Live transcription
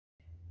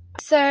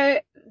So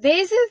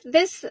there's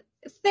this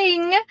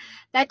thing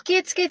that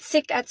kids get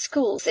sick at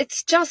schools.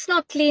 It's just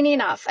not clean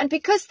enough. And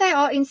because they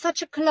are in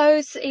such a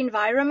close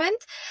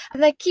environment,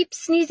 they keep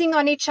sneezing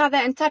on each other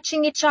and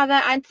touching each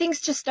other, and things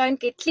just don't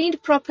get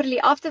cleaned properly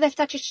after they've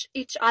touched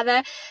each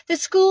other. The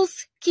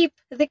schools keep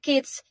the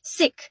kids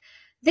sick.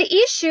 The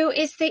issue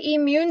is the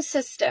immune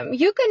system.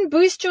 You can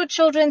boost your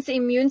children's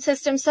immune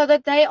system so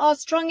that they are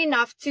strong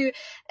enough to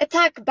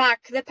attack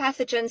back the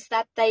pathogens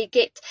that they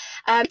get.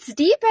 It's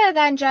deeper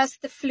than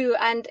just the flu,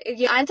 and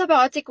your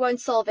antibiotic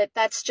won't solve it.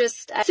 That's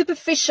just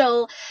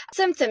superficial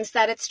symptoms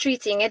that it's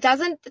treating. It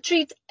doesn't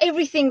treat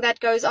everything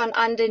that goes on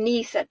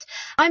underneath it.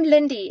 I'm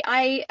Lindy.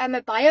 I am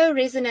a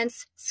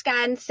bioresonance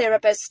scan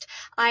therapist.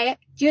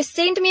 You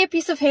send me a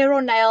piece of hair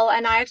or nail,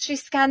 and I actually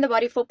scan the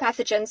body for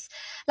pathogens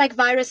like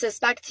viruses,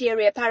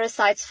 bacteria,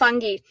 parasites,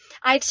 fungi.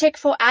 I check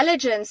for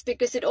allergens,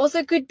 because it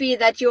also could be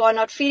that you are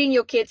not feeding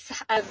your kids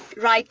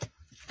right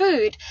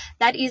food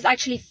that is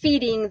actually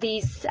feeding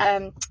these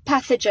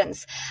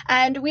pathogens.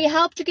 And we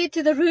help to get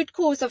to the root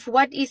cause of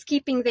what is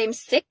keeping them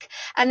sick.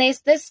 And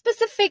there's this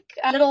specific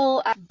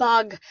little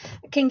bug,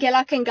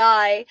 Kingella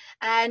kangai,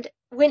 and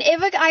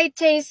whenever I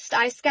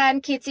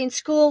scan kids in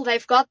school,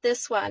 they've got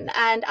this one,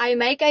 and I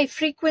make a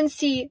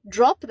frequency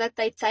drop that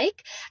they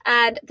take,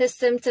 and the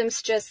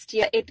symptoms just,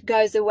 it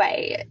goes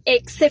away,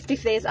 except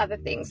if there's other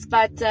things.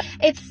 But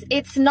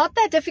it's not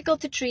that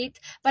difficult to treat,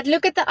 but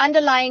look at the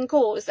underlying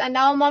cause. And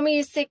now mommy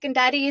is sick and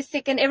daddy is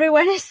sick and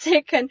everyone is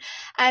sick, and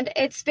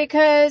it's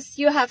because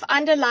you have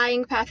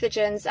underlying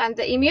pathogens and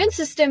the immune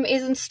system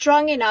isn't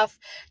strong enough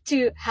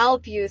to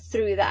help you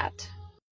through that.